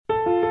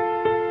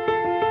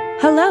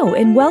Hello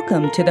and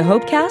welcome to the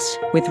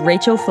Hopecast with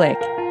Rachael Flick.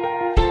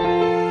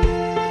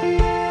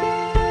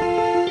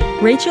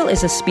 Rachael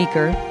is a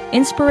speaker,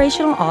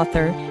 inspirational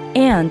author,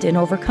 and an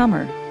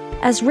overcomer.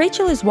 As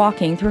Rachael is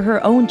walking through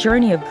her own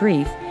journey of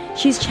grief,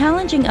 she's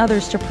challenging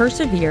others to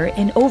persevere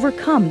and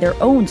overcome their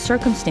own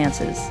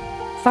circumstances.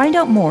 Find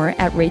out more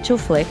at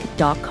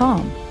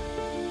rachaelflick.com.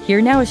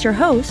 Here now is your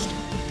host,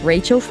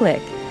 Rachael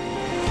Flick.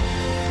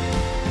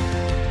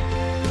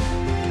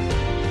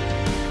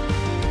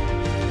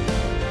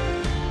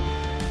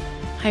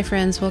 Hi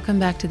friends, welcome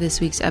back to this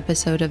week's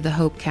episode of the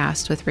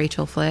Hopecast with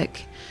Rachael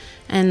Flick.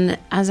 And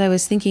as I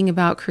was thinking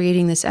about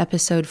creating this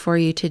episode for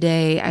you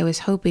today, I was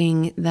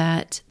hoping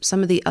that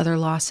some of the other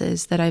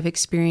losses that I've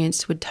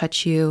experienced would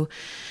touch you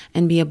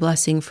and be a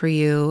blessing for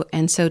you.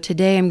 And so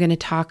today I'm going to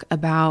talk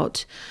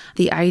about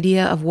the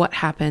idea of what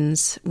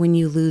happens when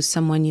you lose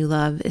someone you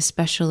love,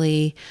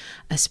 especially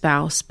a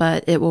spouse,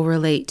 but it will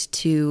relate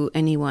to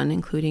anyone,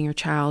 including your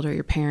child or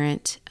your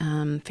parent,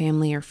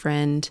 family or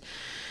friend.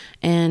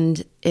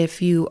 And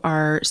if you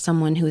are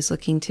someone who is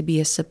looking to be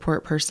a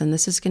support person,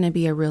 this is going to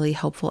be a really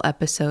helpful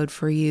episode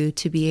for you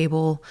to be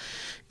able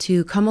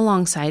to come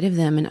alongside of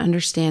them and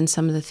understand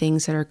some of the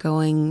things that are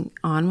going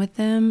on with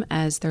them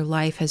as their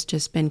life has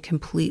just been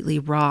completely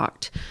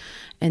rocked.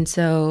 And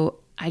so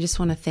I just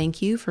want to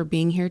thank you for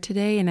being here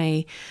today. And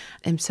I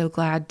am so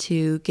glad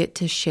to get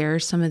to share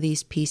some of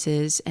these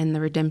pieces and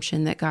the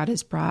redemption that God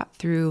has brought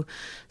through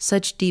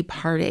such deep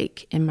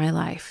heartache in my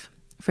life.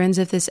 Friends,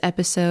 if this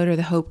episode or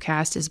the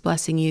Hopecast is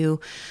blessing you,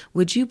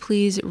 would you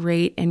please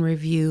rate and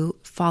review,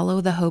 follow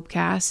the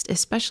Hopecast,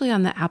 especially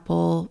on the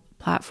Apple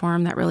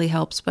platform. That really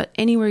helps. But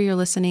anywhere you're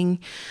listening,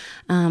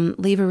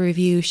 leave a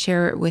review,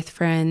 share it with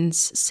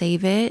friends,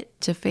 save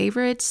it to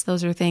favorites.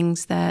 Those are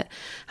things that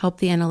help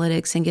the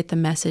analytics and get the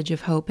message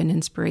of hope and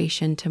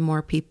inspiration to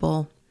more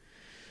people.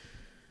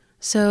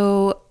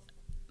 So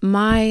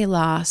my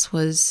loss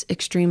was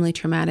extremely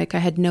traumatic. I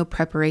had no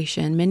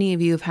preparation. Many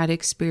of you have had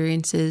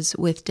experiences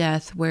with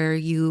death where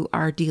you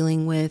are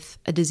dealing with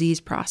a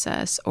disease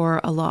process or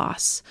a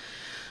loss.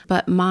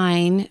 But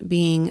mine,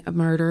 being a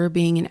murder,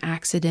 being an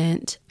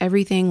accident,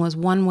 everything was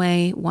one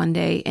way one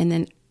day and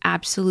then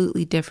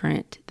absolutely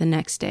different the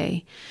next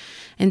day.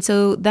 And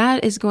so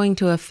that is going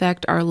to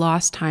affect our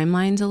loss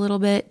timelines a little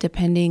bit,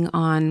 depending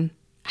on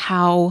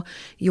how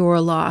your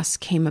loss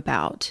came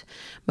about.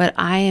 But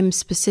I am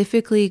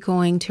specifically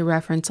going to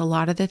reference a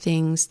lot of the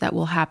things that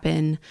will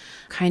happen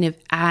kind of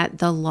at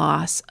the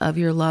loss of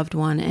your loved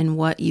one and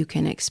what you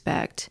can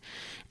expect.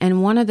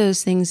 And one of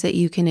those things that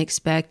you can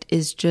expect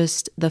is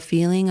just the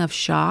feeling of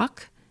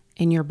shock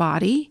in your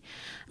body.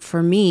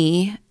 For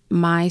me,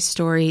 my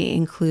story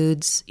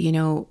includes,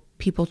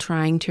 people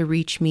trying to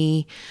reach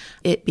me,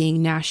 it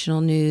being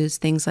national news,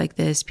 things like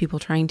this, people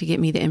trying to get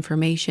me the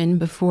information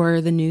before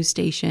the news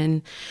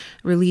station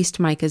released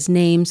Micah's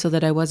name so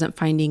that I wasn't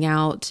finding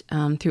out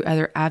through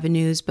other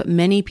avenues. But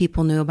many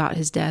people knew about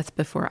his death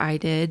before I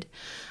did.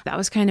 That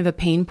was kind of a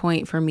pain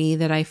point for me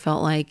that I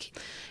felt like,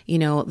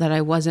 that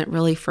I wasn't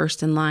really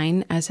first in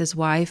line as his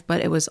wife,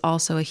 but it was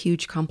also a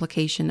huge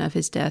complication of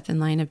his death in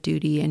line of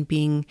duty and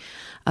being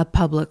a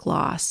public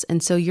loss.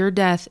 And so your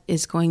death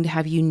is going to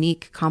have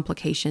unique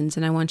complications,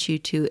 and I want you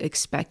to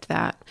expect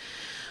that.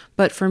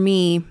 But for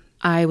me,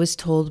 I was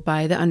told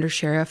by the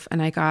undersheriff,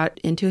 and I got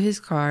into his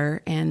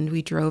car and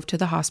we drove to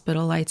the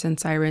hospital, lights and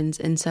sirens.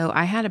 And so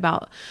I had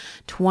about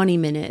 20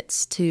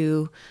 minutes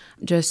to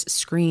just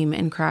scream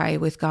and cry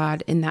with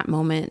God in that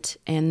moment.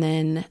 And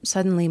then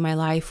suddenly my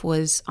life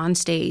was on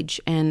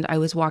stage and I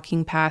was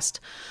walking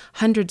past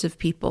hundreds of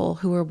people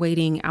who were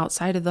waiting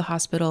outside of the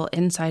hospital,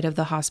 inside of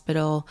the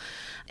hospital,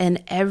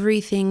 and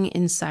everything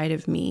inside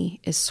of me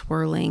is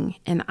swirling.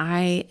 And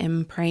I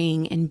am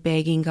praying and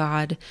begging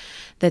God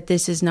that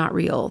this is not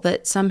real,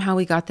 that somehow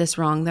we got this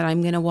wrong, that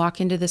I'm going to walk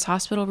into this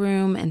hospital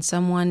room and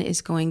someone is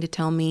going to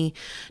tell me,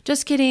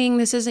 just kidding,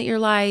 this isn't your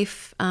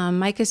life,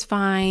 Mike is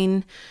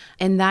fine.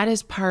 And that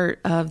is part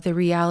of the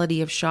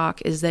reality of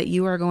shock, is that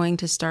you are going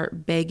to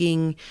start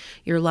begging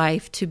your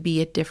life to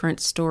be a different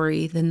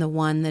story than the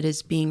one that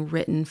is being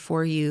written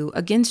for you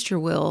against your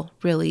will,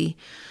 really,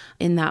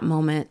 in that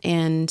moment.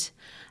 And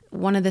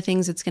one of the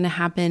things that's going to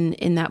happen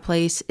in that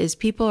place is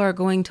people are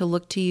going to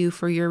look to you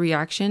for your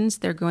reactions.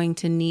 They're going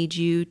to need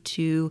you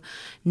to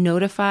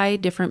notify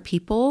different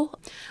people.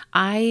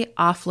 I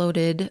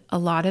offloaded a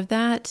lot of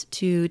that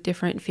to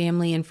different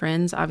family and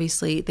friends.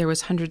 Obviously, there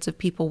was hundreds of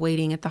people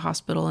waiting at the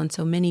hospital, and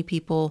so many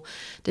people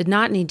did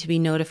not need to be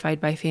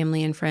notified by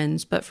family and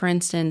friends. But for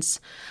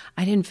instance,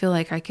 I didn't feel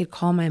like I could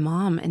call my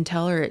mom and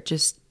tell her. It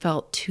just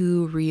felt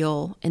too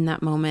real in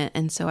that moment.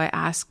 And so I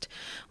asked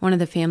one of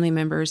the family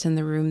members in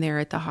the room there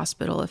at the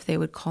hospital if they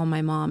would call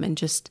my mom and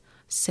just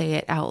say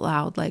it out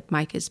loud, like,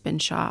 Mike has been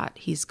shot,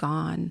 he's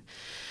gone.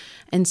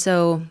 And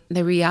so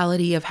the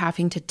reality of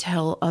having to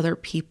tell other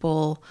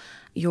people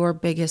your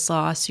biggest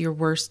loss, your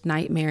worst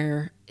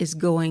nightmare, is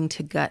going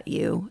to gut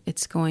you.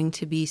 It's going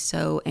to be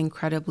so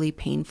incredibly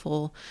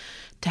painful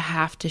to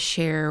have to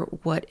share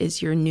what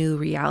is your new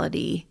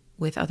reality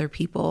with other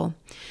people.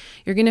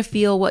 You're going to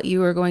feel what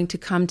you are going to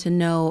come to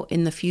know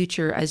in the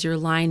future as your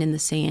line in the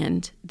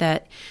sand,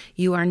 that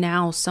you are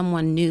now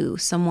someone new,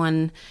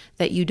 someone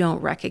that you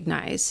don't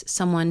recognize,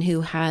 someone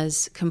who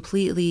has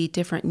completely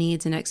different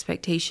needs and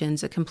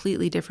expectations, a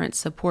completely different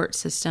support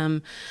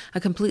system,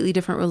 a completely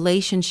different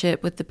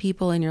relationship with the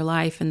people in your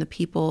life and the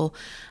people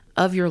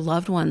of your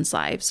loved ones'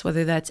 lives,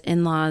 whether that's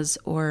in-laws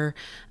or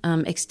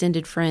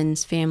extended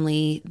friends,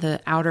 family, the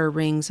outer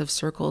rings of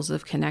circles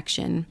of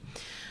connection.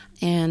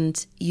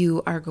 And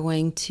you are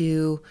going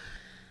to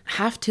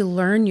have to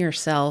learn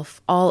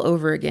yourself all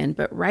over again.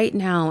 But right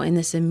now, in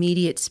this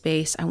immediate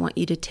space, I want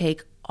you to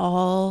take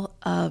all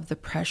of the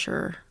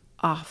pressure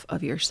off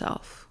of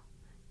yourself.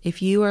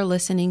 If you are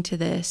listening to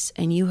this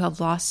and you have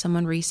lost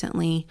someone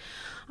recently,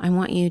 I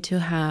want you to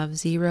have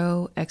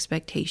zero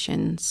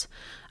expectations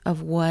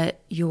of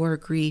what your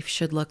grief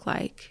should look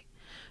like.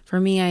 For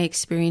me, I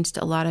experienced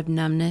a lot of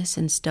numbness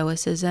and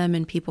stoicism,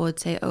 and people would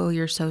say, "Oh,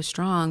 you're so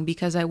strong,"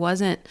 because I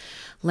wasn't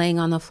laying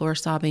on the floor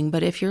sobbing.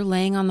 But if you're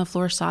laying on the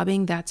floor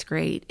sobbing, that's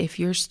great. If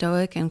you're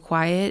stoic and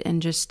quiet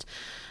and just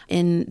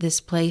in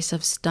this place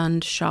of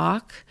stunned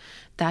shock,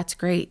 that's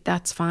great.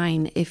 That's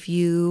fine. If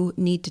you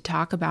need to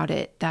talk about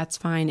it, that's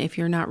fine. If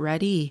you're not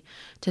ready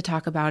to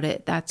talk about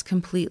it, that's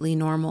completely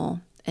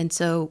normal. And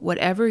so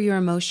whatever your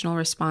emotional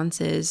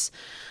response is,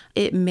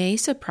 it may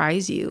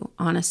surprise you,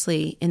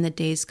 honestly, in the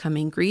days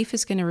coming. Grief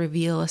is going to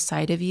reveal a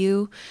side of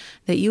you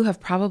that you have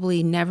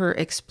probably never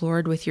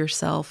explored with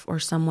yourself or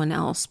someone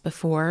else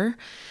before.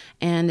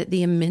 And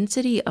the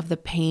immensity of the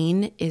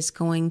pain is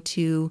going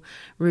to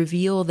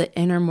reveal the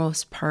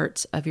innermost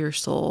parts of your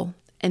soul.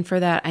 And for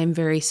that, I'm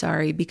very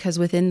sorry, because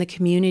within the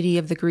community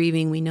of the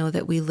grieving, we know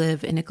that we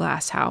live in a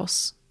glass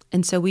house.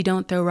 And so we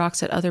don't throw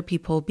rocks at other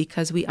people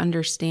because we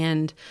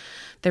understand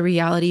the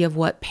reality of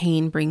what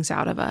pain brings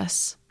out of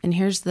us. And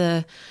here's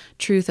the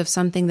truth of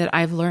something that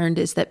I've learned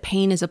is that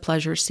pain is a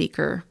pleasure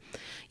seeker.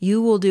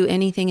 You will do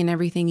anything and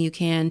everything you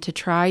can to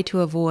try to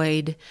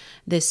avoid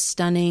this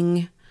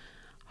stunning,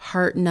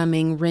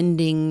 heart-numbing,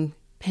 rending,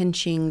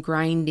 pinching,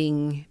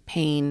 grinding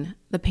pain.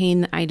 The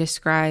pain that I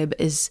describe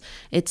is,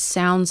 it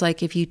sounds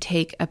like if you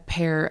take a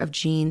pair of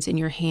jeans in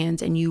your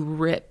hands and you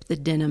rip the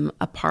denim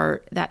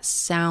apart. That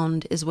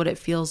sound is what it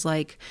feels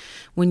like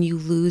when you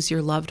lose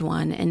your loved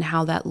one and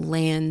how that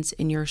lands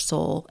in your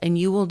soul. And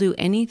you will do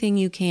anything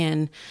you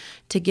can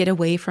to get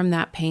away from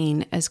that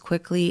pain as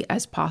quickly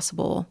as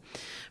possible.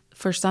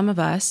 For some of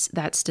us,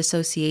 that's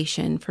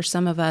dissociation. For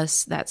some of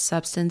us, that's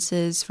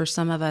substances. For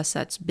some of us,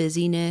 that's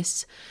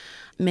busyness.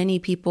 Many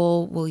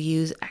people will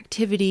use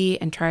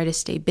activity and try to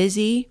stay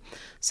busy.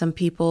 Some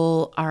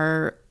people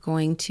are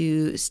going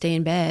to stay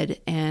in bed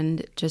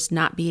and just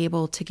not be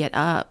able to get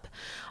up.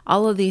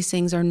 All of these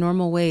things are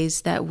normal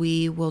ways that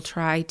we will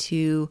try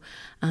to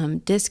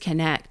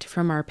disconnect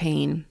from our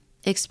pain.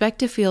 Expect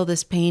to feel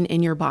this pain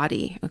in your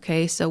body,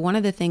 okay? So one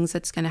of the things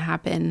that's going to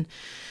happen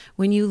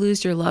when you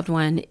lose your loved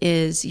one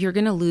is you're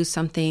going to lose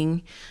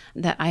something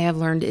that I have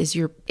learned is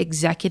your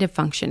executive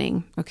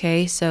functioning,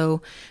 okay?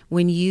 So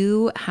when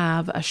you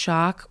have a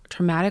shock,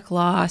 traumatic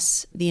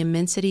loss, the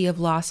immensity of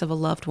loss of a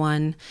loved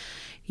one,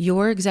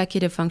 your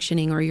executive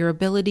functioning or your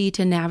ability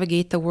to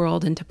navigate the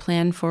world and to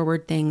plan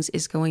forward things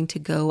is going to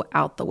go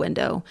out the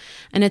window.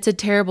 And it's a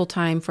terrible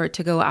time for it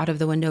to go out of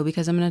the window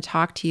because I'm going to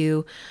talk to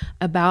you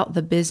about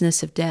the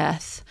business of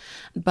death,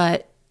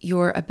 but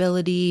your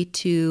ability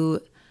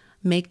to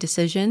make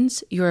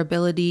decisions, your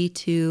ability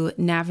to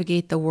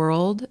navigate the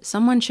world,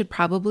 someone should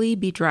probably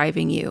be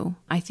driving you.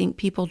 I think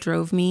people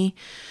drove me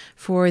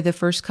for the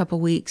first couple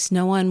weeks.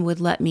 No one would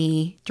let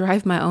me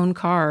drive my own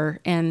car.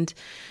 And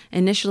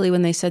initially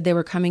when they said they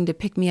were coming to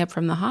pick me up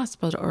from the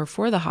hospital or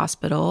for the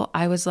hospital,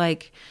 I was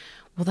like,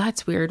 well,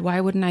 that's weird. Why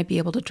wouldn't I be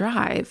able to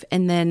drive?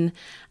 And then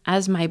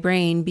as my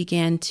brain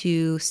began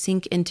to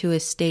sink into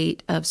a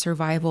state of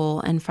survival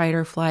and fight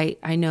or flight,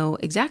 I know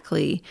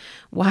exactly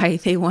why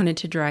they wanted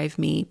to drive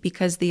me,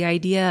 because the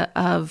idea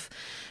of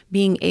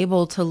being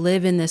able to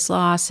live in this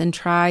loss and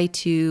try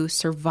to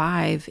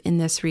survive in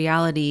this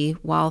reality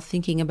while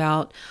thinking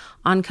about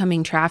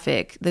oncoming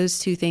traffic, those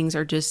two things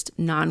are just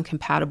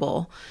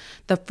non-compatible.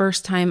 The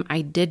first time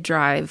I did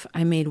drive,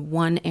 I made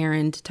one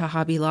errand to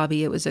Hobby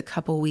Lobby. It was a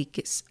couple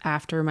weeks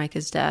after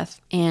Micah's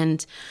death.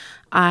 And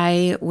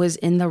I was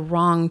in the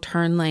wrong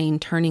turn lane,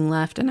 turning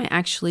left, and I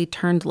actually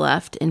turned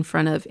left in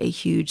front of a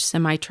huge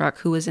semi-truck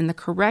who was in the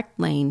correct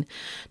lane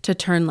to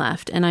turn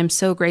left. And I'm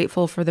so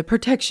grateful for the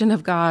protection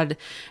of God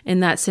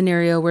in that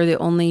scenario where the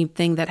only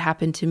thing that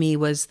happened to me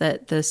was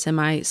that the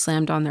semi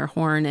slammed on their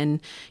horn and,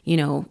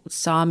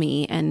 saw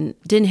me and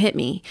didn't hit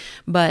me.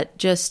 But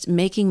just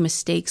making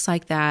mistakes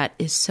like that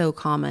is so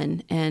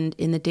common. And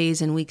in the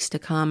days and weeks to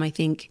come, I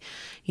think,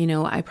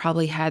 I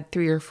probably had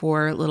 3 or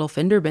 4 little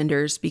fender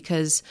benders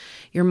because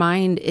your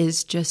mind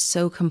is just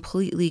so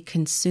completely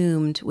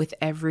consumed with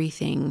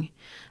everything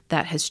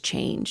that has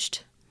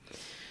changed.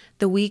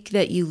 The week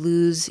that you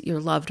lose your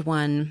loved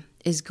one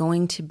is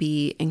going to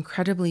be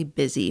incredibly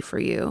busy for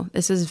you.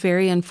 This is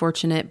very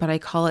unfortunate, but I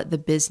call it the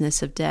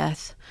business of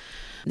death.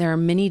 There are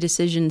many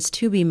decisions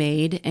to be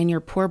made, and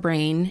your poor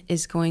brain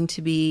is going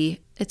to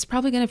be, it's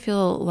probably going to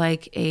feel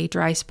like a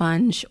dry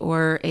sponge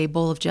or a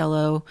bowl of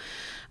Jell-O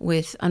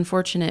with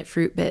unfortunate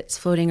fruit bits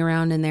floating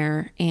around in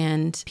there.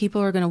 And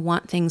people are going to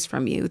want things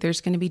from you.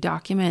 There's going to be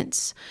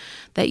documents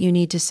that you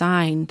need to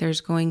sign.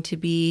 There's going to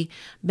be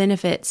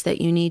benefits that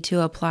you need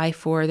to apply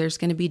for. There's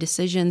going to be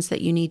decisions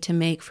that you need to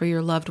make for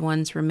your loved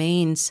one's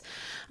remains.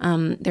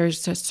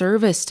 There's a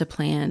service to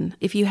plan.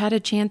 If you had a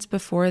chance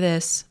before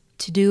this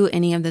to do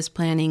any of this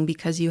planning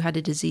because you had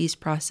a disease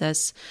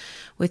process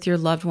with your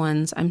loved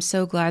ones, I'm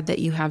so glad that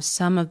you have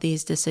some of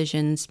these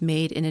decisions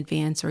made in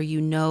advance, or you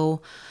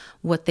know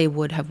what they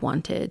would have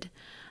wanted.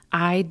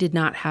 I did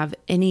not have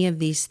any of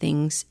these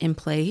things in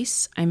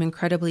place. I'm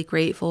incredibly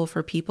grateful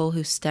for people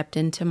who stepped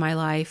into my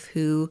life,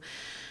 who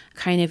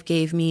kind of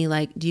gave me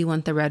like, do you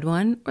want the red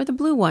one or the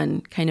blue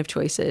one kind of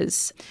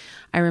choices.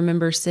 I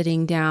remember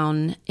sitting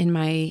down in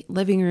my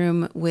living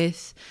room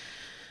with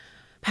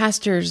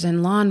pastors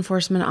and law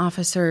enforcement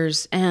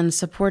officers and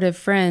supportive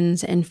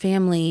friends and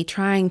family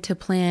trying to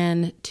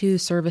plan 2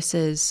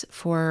 services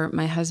for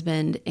my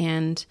husband.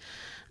 And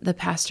the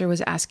pastor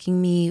was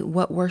asking me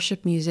what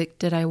worship music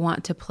did I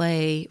want to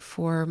play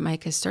for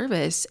Micah's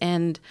service.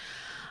 And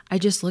I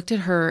just looked at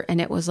her, and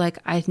it was like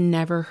I'd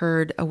never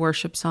heard a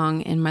worship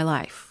song in my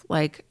life.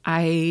 Like,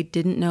 I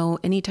didn't know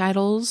any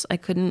titles. I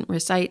couldn't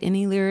recite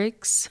any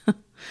lyrics.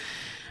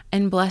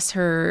 And bless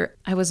her,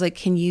 I was like,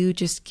 can you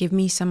just give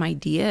me some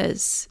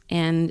ideas?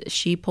 And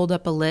she pulled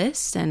up a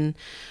list and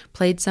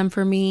played some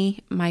for me.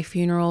 My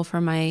funeral for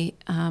my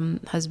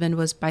husband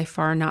was by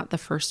far not the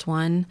first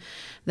one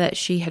that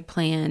she had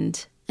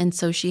planned. And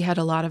so she had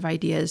a lot of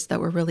ideas that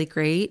were really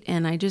great.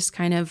 And I just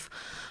kind of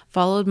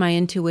followed my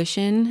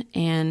intuition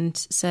and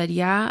said,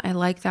 yeah, I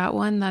like that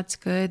one. That's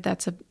good.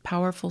 That's a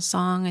powerful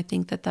song. I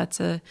think that that's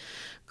a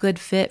good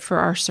fit for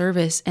our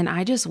service. And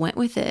I just went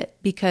with it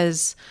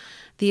because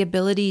the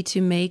ability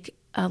to make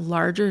a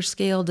larger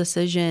scale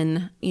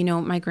decision, you know,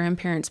 my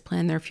grandparents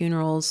planned their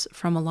funerals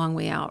from a long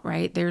way out,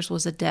 right? Theirs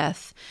was a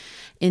death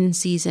in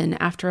season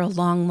after a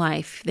long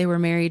life. They were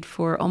married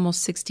for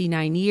almost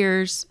 69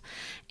 years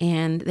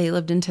and they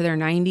lived into their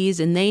 90s,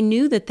 and they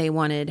knew that they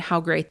wanted How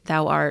Great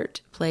Thou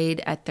Art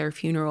played at their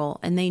funeral,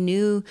 and they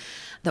knew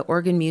the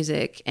organ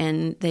music,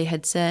 and they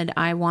had said,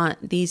 I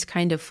want these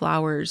kind of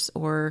flowers,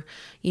 or,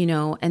 you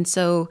know, and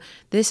so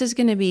this is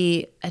going to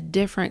be a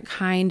different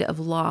kind of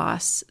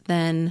loss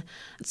than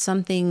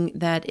something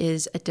that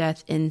is a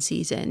death in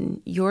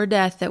season. Your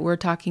death that we're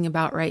talking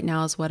about right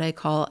now is what I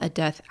call a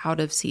death out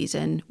of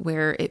season,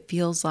 where it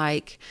feels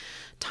like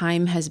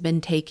time has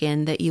been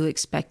taken that you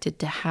expected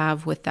to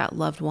have with that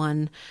loved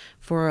one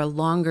for a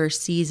longer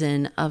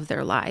season of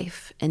their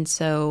life. And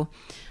so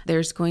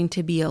there's going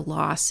to be a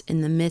loss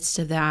in the midst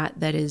of that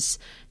that is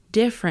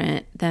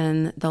different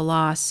than the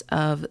loss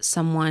of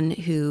someone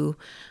who,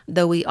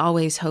 though we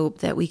always hope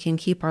that we can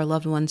keep our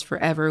loved ones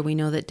forever, we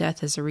know that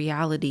death is a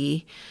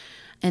reality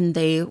and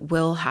they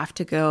will have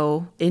to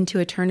go into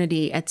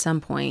eternity at some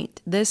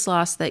point. This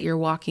loss that you're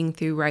walking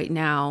through right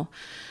now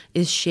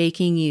is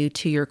shaking you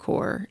to your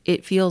core.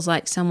 It feels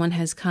like someone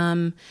has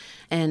come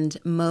and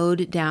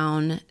mowed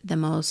down the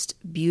most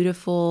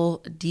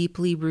beautiful,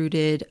 deeply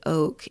rooted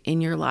oak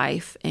in your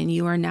life, and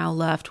you are now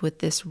left with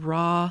this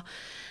raw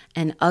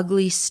and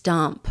ugly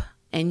stump,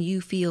 and you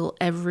feel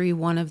every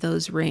one of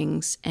those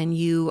rings, and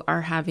you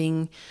are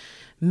having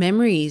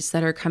memories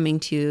that are coming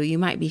to you. You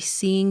might be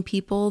seeing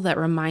people that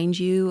remind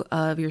you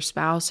of your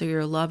spouse or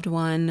your loved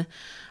one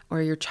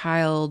or your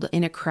child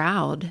in a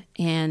crowd.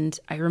 And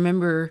I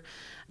remember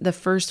the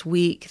first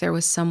week there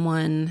was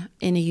someone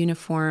in a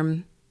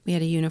uniform. We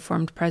had a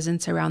uniformed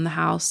presence around the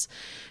house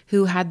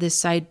who had this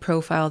side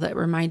profile that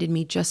reminded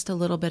me just a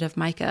little bit of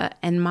Micah.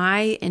 And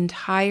my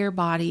entire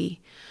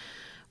body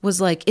was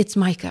like, it's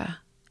Micah.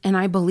 And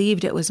I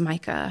believed it was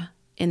Micah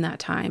in that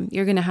time.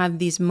 You're going to have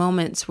these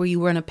moments where you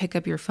want to pick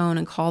up your phone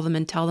and call them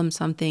and tell them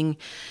something,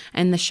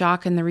 and the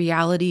shock and the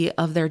reality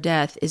of their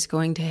death is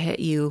going to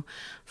hit you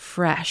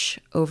fresh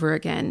over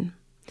again.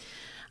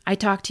 I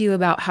talked to you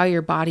about how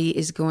your body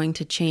is going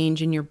to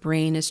change and your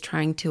brain is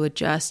trying to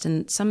adjust,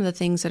 and some of the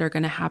things that are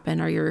going to happen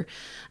are your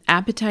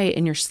appetite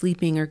and your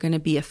sleeping are going to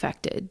be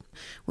affected.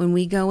 When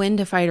we go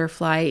into fight or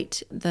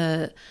flight,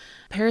 the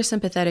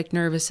parasympathetic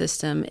nervous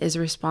system is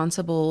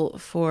responsible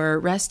for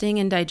resting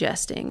and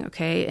digesting,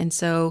 okay? And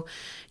so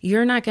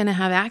you're not going to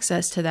have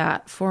access to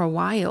that for a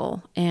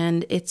while,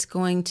 and it's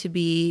going to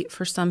be,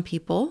 for some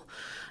people,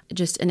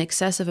 just an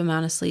excessive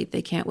amount of sleep.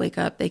 They can't wake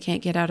up, they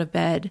can't get out of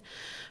bed.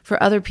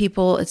 For other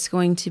people, it's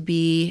going to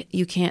be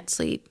you can't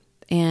sleep.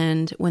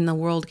 And when the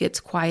world gets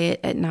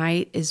quiet at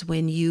night is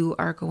when you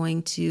are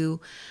going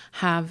to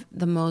have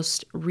the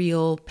most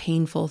real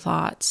painful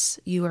thoughts.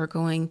 You are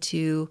going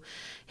to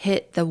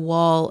hit the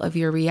wall of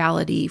your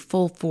reality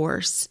full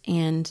force.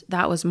 And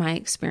that was my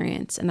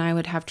experience. And I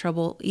would have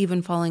trouble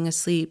even falling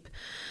asleep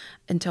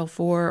until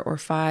 4 or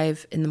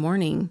 5 in the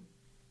morning.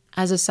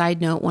 As a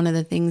side note, one of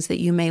the things that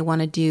you may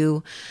want to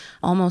do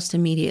almost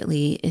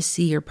immediately is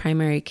see your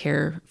primary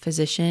care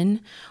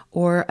physician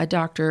or a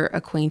doctor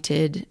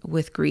acquainted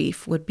with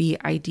grief would be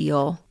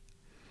ideal.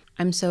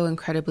 I'm so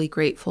incredibly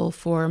grateful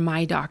for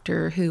my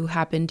doctor who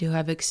happened to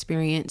have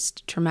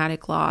experienced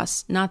traumatic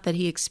loss. Not that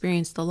he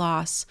experienced the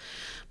loss,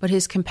 but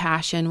his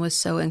compassion was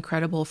so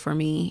incredible for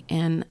me.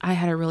 And I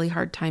had a really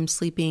hard time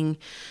sleeping,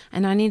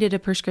 and I needed a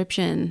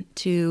prescription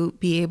to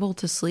be able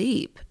to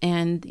sleep.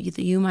 And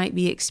you might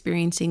be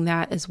experiencing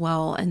that as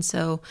well. And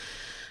so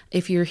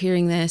if you're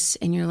hearing this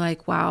and you're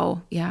like,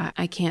 wow, yeah,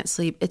 I can't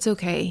sleep, it's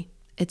okay.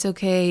 It's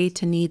okay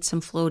to need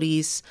some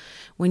floaties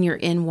when you're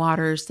in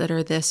waters that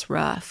are this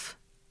rough.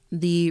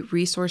 The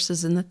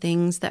resources and the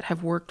things that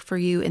have worked for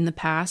you in the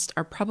past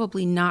are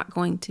probably not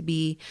going to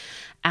be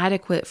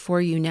adequate for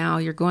you now.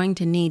 You're going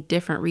to need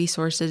different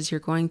resources.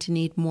 You're going to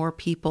need more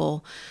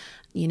people.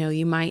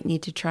 You might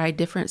need to try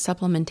different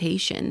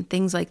supplementation,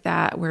 things like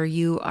that, where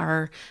you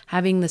are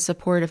having the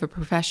support of a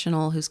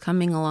professional who's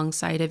coming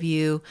alongside of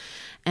you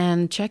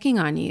and checking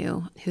on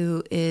you,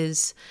 who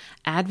is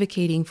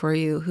advocating for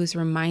you, who's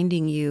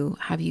reminding you,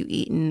 have you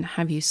eaten?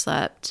 Have you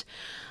slept?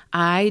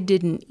 I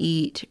didn't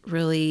eat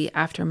really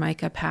after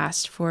Micah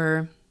passed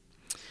for,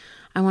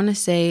 I want to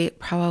say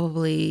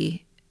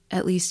probably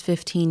at least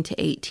 15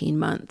 to 18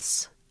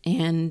 months.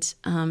 And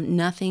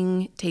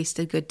nothing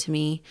tasted good to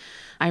me.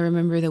 I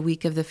remember the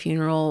week of the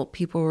funeral,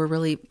 people were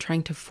really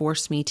trying to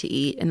force me to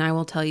eat. And I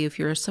will tell you, if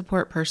you're a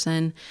support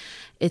person,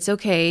 it's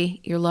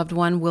okay. Your loved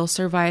one will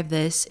survive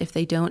this. If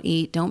they don't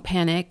eat, don't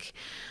panic.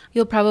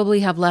 You'll probably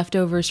have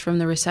leftovers from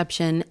the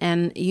reception,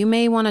 and you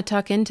may want to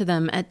tuck into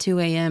them at 2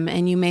 a.m.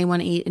 and you may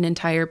want to eat an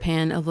entire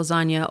pan of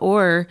lasagna,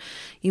 or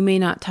you may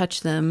not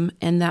touch them,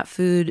 and that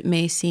food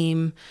may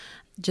seem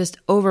just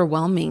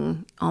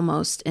overwhelming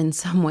almost in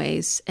some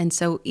ways. And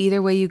so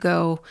either way you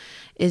go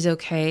is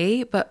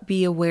okay, but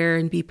be aware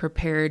and be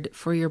prepared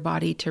for your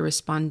body to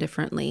respond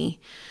differently.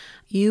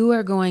 You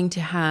are going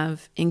to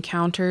have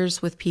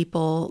encounters with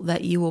people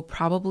that you will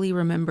probably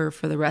remember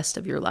for the rest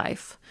of your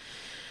life.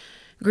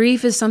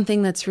 Grief is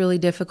something that's really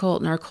difficult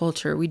in our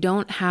culture. We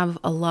don't have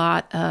a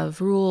lot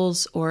of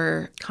rules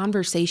or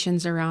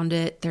conversations around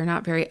it. They're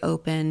not very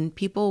open.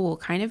 People will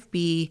kind of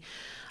be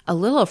a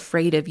little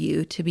afraid of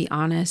you, to be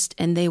honest,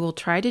 and they will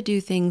try to do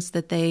things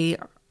that they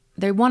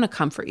want to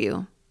comfort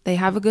you. They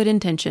have a good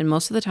intention.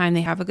 Most of the time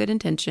they have a good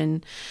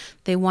intention.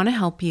 They want to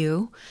help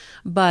you,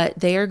 but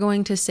they are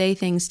going to say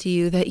things to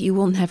you that you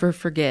will never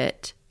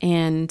forget.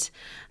 And,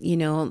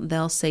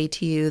 they'll say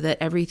to you that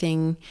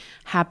everything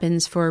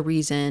happens for a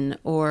reason,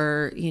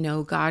 or,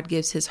 God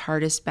gives his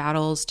hardest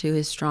battles to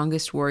his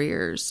strongest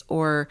warriors,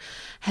 or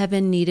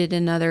heaven needed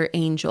another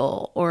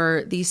angel,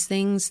 or these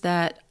things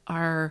that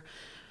are,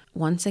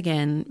 once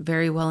again,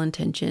 very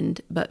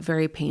well-intentioned, but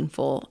very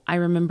painful. I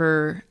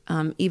remember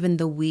even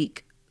the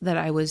week that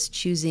I was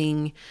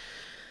choosing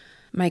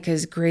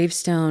Micah's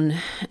gravestone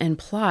and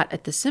plot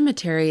at the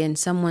cemetery, and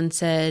someone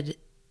said,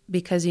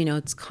 because,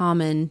 it's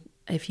common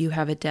if you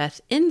have a death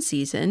in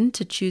season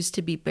to choose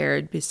to be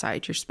buried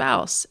beside your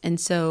spouse. And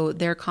so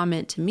their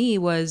comment to me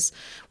was,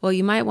 well,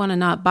 you might want to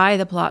not buy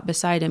the plot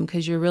beside him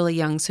because you're really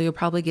young, so you'll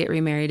probably get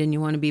remarried and you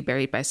want to be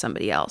buried by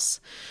somebody else.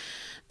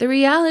 The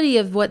reality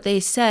of what they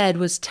said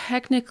was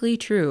technically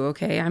true,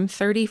 okay? I'm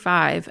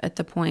 35 at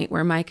the point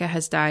where Micah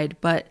has died,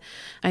 but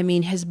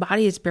his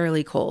body is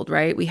barely cold,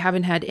 right? We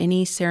haven't had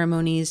any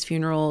ceremonies,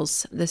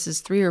 funerals. This is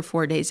 3 or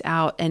 4 days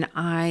out, and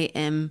I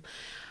am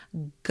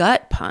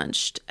gut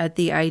punched at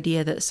the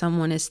idea that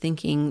someone is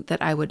thinking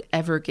that I would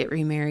ever get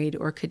remarried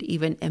or could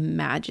even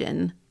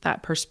imagine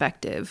that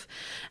perspective.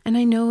 And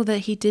I know that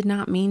he did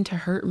not mean to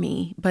hurt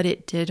me, but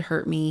it did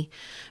hurt me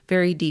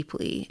very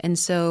deeply. And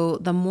so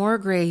the more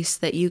grace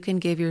that you can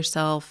give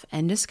yourself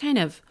and just kind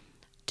of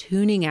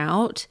tuning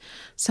out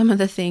some of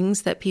the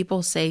things that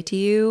people say to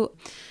you,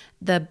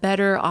 the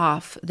better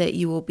off that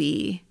you will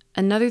be.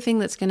 Another thing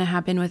that's going to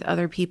happen with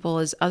other people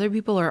is other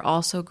people are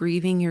also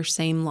grieving your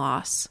same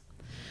loss.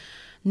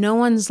 No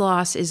one's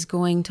loss is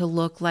going to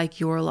look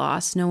like your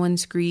loss. No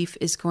one's grief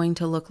is going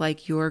to look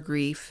like your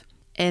grief.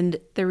 And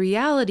the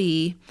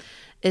reality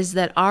is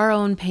that our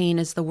own pain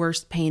is the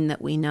worst pain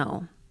that we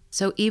know.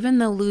 So even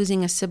though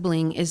losing a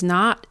sibling is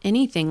not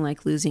anything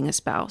like losing a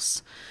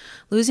spouse,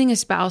 losing a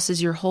spouse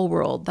is your whole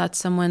world. That's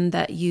someone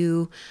that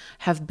you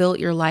have built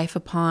your life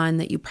upon,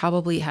 that you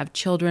probably have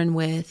children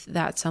with,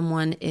 that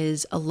someone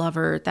is a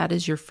lover, that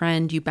is your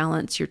friend. You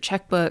balance your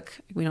checkbook.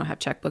 We don't have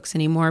checkbooks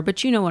anymore,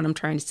 but you know what I'm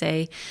trying to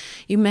say.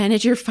 You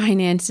manage your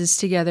finances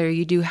together.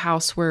 You do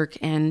housework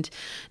and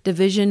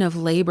division of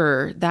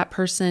labor. That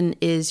person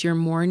is your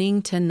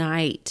morning to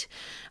night.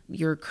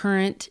 your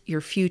current,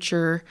 your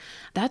future.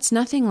 That's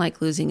nothing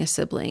like losing a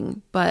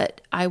sibling,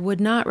 but I would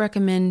not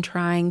recommend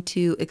trying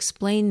to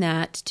explain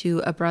that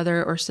to a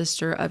brother or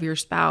sister of your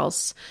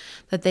spouse,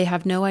 that they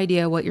have no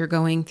idea what you're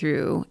going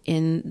through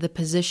in the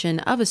position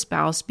of a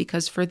spouse,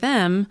 because for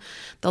them,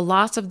 the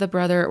loss of the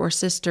brother or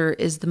sister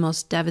is the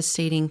most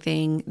devastating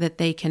thing that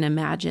they can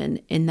imagine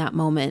in that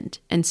moment.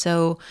 And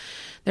so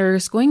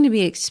there's going to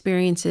be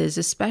experiences,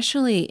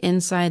 especially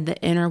inside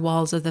the inner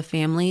walls of the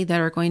family,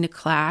 that are going to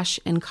clash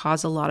and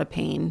cause a lot of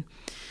pain.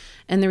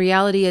 And the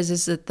reality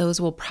is that those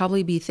will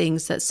probably be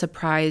things that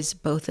surprise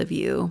both of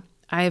you.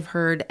 I have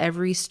heard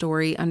every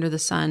story under the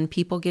sun,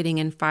 people getting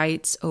in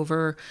fights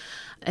over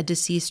a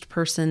deceased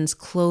person's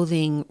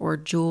clothing or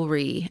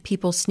jewelry,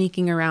 people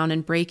sneaking around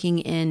and breaking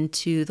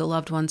into the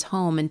loved one's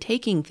home and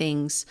taking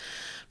things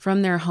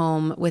from their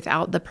home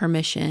without the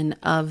permission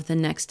of the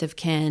next of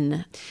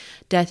kin.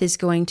 Death is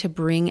going to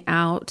bring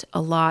out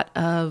a lot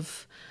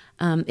of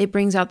it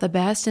brings out the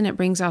best and it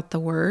brings out the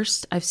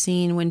worst. I've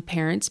seen when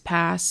parents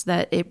pass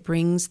that it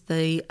brings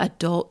the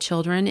adult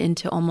children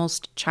into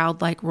almost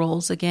childlike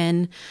roles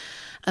again,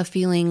 a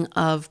feeling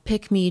of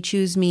pick me,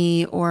 choose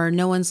me, or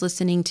no one's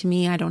listening to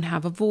me, I don't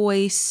have a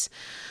voice.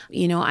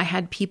 You know, I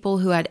had people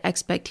who had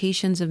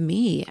expectations of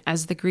me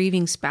as the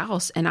grieving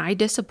spouse, and I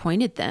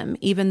disappointed them,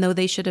 even though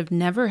they should have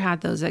never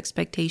had those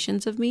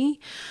expectations of me.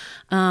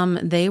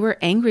 They were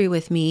angry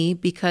with me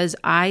because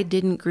I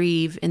didn't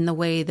grieve in the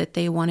way that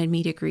they wanted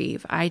me to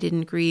grieve. I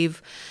didn't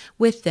grieve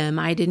with them.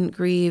 I didn't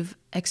grieve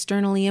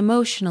externally,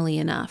 emotionally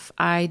enough.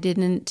 I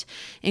didn't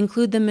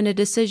include them in a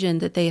decision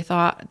that they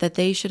thought that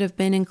they should have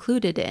been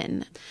included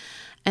in.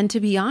 And to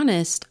be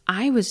honest,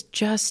 I was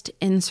just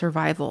in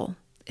survival.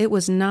 It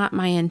was not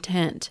my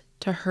intent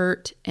to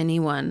hurt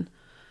anyone.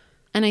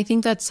 And I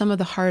think that's some of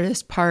the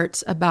hardest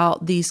parts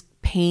about these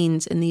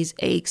pains and these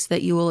aches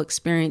that you will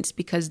experience,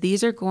 because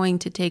these are going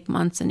to take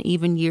months and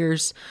even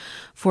years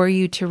for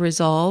you to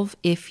resolve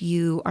if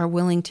you are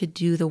willing to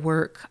do the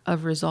work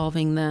of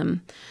resolving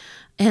them.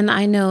 And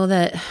I know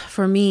that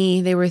for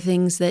me, they were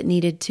things that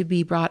needed to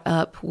be brought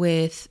up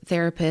with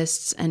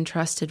therapists and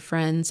trusted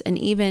friends, and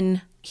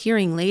even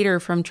hearing later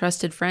from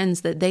trusted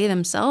friends that they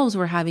themselves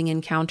were having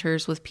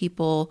encounters with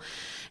people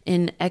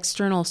in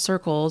external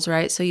circles,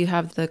 right? So you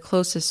have the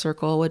closest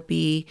circle would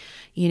be,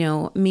 you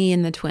know, me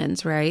and the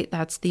twins, right?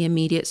 That's the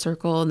immediate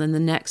circle. And then the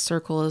next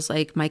circle is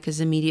like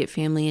Micah's immediate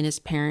family and his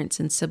parents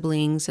and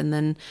siblings. And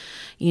then,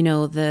 you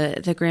know,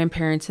 the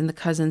grandparents and the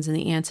cousins and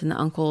the aunts and the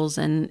uncles.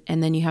 And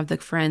then you have the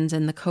friends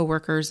and the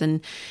coworkers, and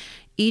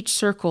each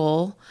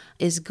circle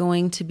is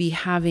going to be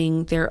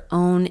having their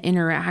own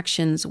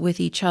interactions with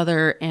each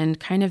other and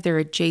kind of their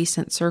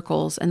adjacent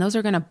circles. And those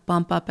are going to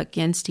bump up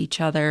against each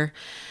other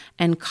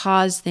and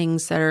cause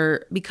things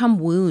that become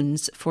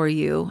wounds for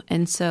you.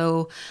 And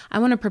so I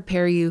want to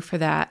prepare you for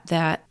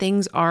that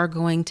things are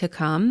going to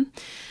come,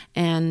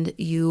 and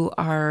you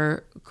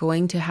are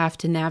going to have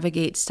to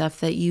navigate stuff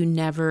that you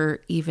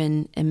never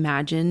even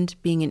imagined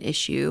being an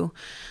issue.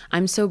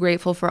 I'm so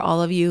grateful for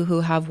all of you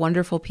who have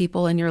wonderful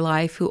people in your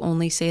life who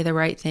only say the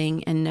right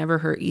thing and never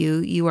hurt you.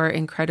 You are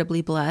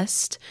incredibly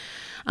blessed,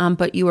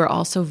 but you are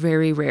also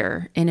very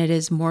rare, and it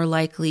is more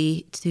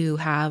likely to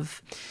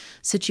have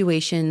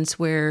situations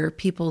where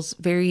people's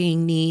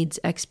varying needs,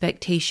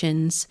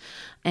 expectations,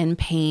 and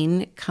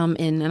pain come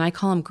in, and I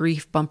call them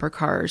grief bumper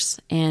cars,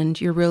 and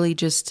you're really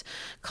just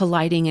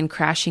colliding and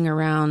crashing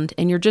around,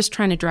 and you're just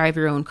trying to drive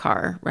your own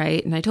car,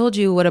 right? And I told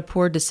you what a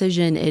poor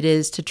decision it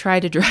is to try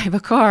to drive a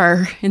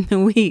car in the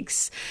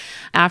weeks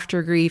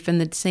after grief,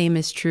 and the same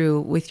is true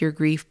with your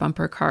grief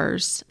bumper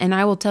cars. And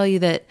I will tell you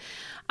that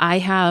I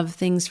have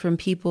things from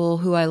people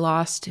who I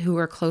lost who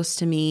are close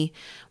to me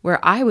where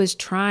I was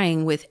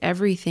trying with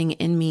everything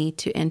in me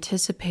to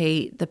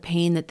anticipate the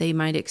pain that they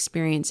might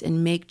experience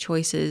and make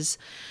choices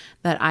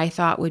that I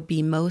thought would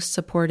be most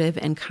supportive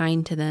and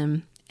kind to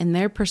them. And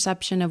their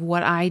perception of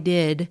what I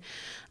did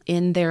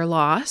in their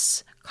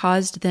loss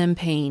caused them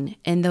pain.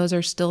 And those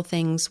are still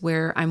things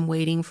where I'm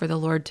waiting for the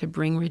Lord to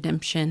bring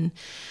redemption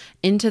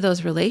into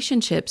those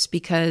relationships,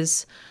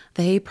 because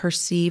they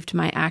perceived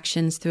my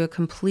actions through a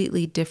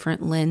completely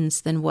different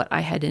lens than what I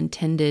had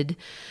intended.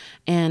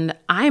 And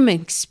I'm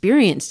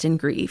experienced in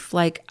grief.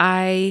 Like,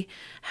 I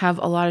have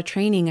a lot of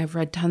training. I've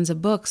read tons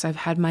of books. I've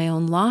had my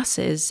own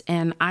losses,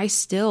 and I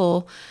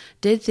still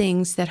did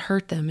things that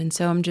hurt them. And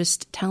so I'm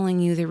just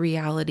telling you the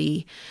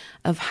reality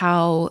of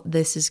how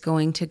this is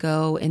going to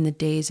go in the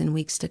days and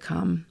weeks to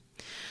come.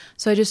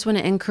 So I just want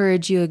to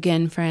encourage you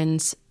again,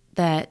 friends,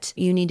 that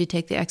you need to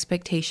take the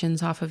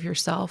expectations off of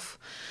yourself.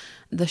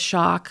 The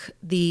shock,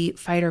 the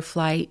fight or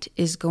flight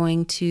is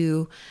going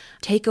to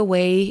take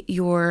away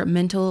your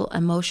mental,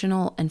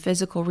 emotional, and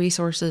physical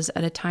resources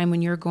at a time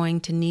when you're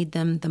going to need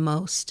them the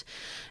most.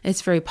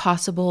 It's very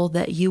possible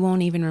that you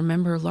won't even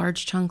remember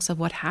large chunks of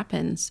what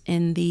happens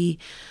in the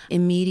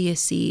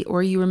immediacy,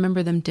 or you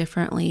remember them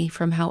differently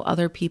from how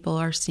other people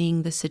are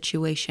seeing the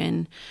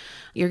situation.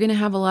 You're going to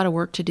have a lot of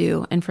work to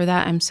do. And for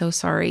that, I'm so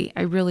sorry.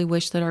 I really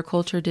wish that our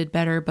culture did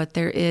better, but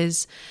there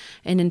is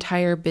an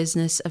entire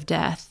business of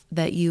death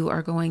that you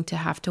are going to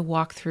have to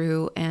walk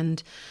through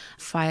and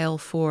file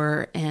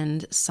for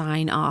and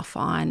sign off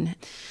on.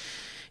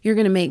 You're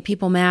going to make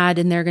people mad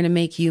and they're going to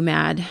make you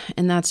mad.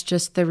 And that's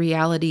just the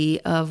reality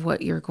of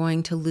what you're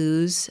going to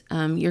lose.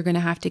 You're going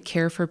to have to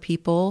care for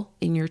people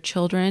and your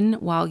children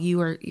while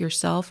you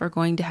yourself are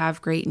going to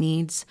have great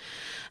needs.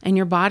 And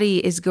your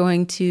body is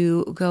going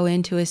to go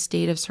into a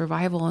state of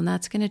survival, and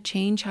that's going to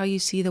change how you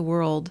see the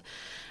world.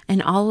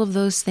 And all of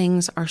those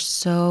things are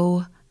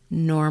so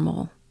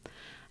normal.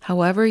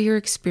 However you're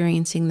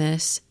experiencing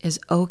this is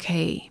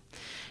okay.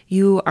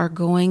 You are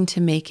going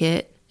to make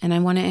it. And I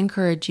want to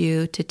encourage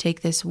you to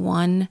take this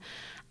 1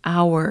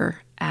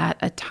 hour at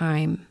a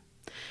time.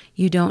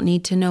 You don't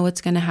need to know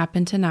what's going to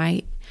happen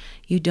tonight.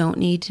 You don't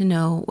need to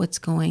know what's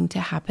going to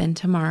happen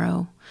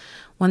tomorrow.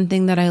 One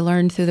thing that I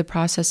learned through the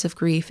process of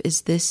grief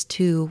is this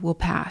too will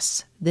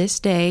pass. This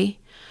day,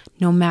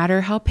 no matter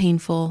how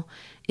painful,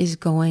 is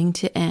going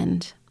to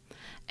end.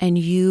 And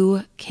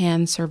you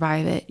can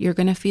survive it. You're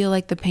going to feel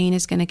like the pain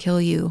is going to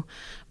kill you,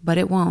 but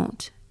it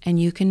won't.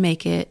 And you can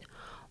make it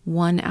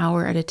 1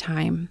 hour at a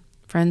time.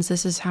 Friends,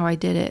 this is how I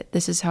did it.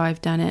 This is how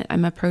I've done it.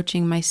 I'm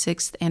approaching my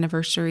 6th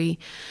anniversary,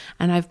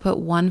 and I've put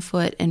one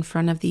foot in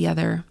front of the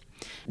other.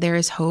 There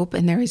is hope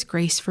and there is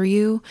grace for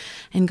you,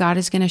 and God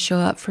is going to show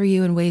up for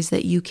you in ways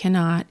that you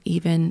cannot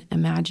even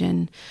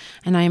imagine.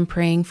 And I am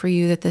praying for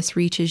you that this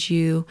reaches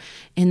you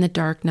in the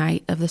dark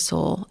night of the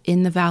soul,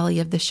 in the valley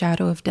of the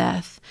shadow of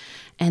death,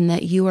 and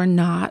that you are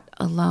not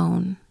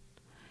alone.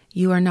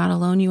 You are not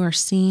alone. You are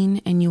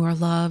seen and you are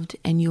loved,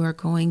 and you are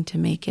going to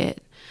make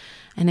it.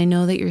 And I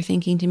know that you're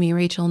thinking to me,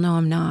 Rachel, no,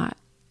 I'm not.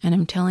 And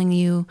I'm telling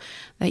you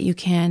that you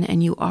can,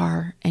 and you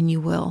are, and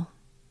you will.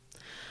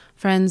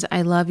 Friends,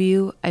 I love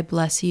you. I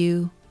bless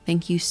you.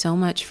 Thank you so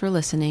much for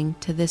listening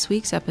to this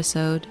week's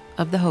episode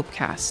of the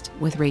Hopecast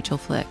with Rachael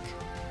Flick.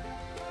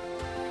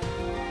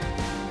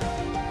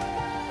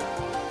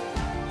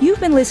 You've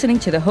been listening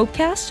to the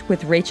Hopecast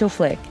with Rachael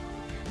Flick.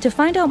 To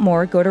find out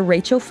more, go to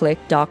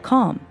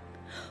rachaelflick.com.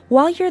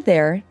 While you're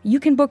there, you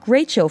can book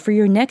Rachael for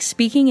your next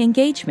speaking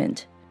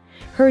engagement.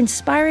 Her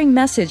inspiring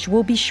message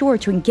will be sure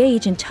to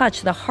engage and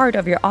touch the heart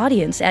of your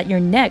audience at your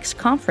next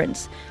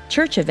conference,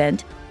 church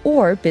event,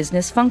 or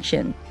business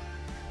function.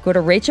 Go to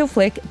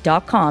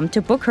rachaelflick.com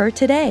to book her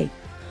today.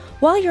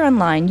 While you're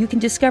online, you can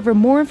discover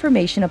more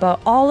information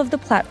about all of the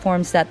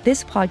platforms that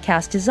this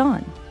podcast is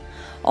on.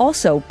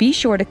 Also, be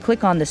sure to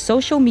click on the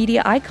social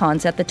media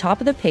icons at the top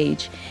of the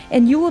page,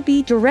 and you will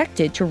be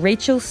directed to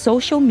Rachael's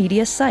social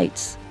media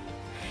sites.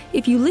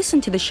 If you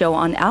listen to the show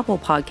on Apple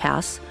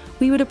Podcasts,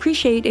 we would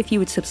appreciate if you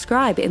would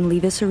subscribe and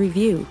leave us a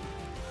review.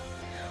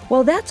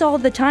 Well, that's all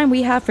the time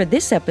we have for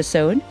this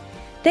episode.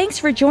 Thanks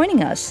for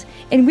joining us,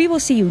 and we will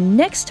see you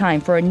next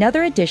time for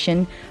another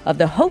edition of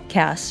the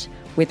Hopecast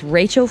with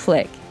Rachael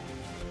Flick.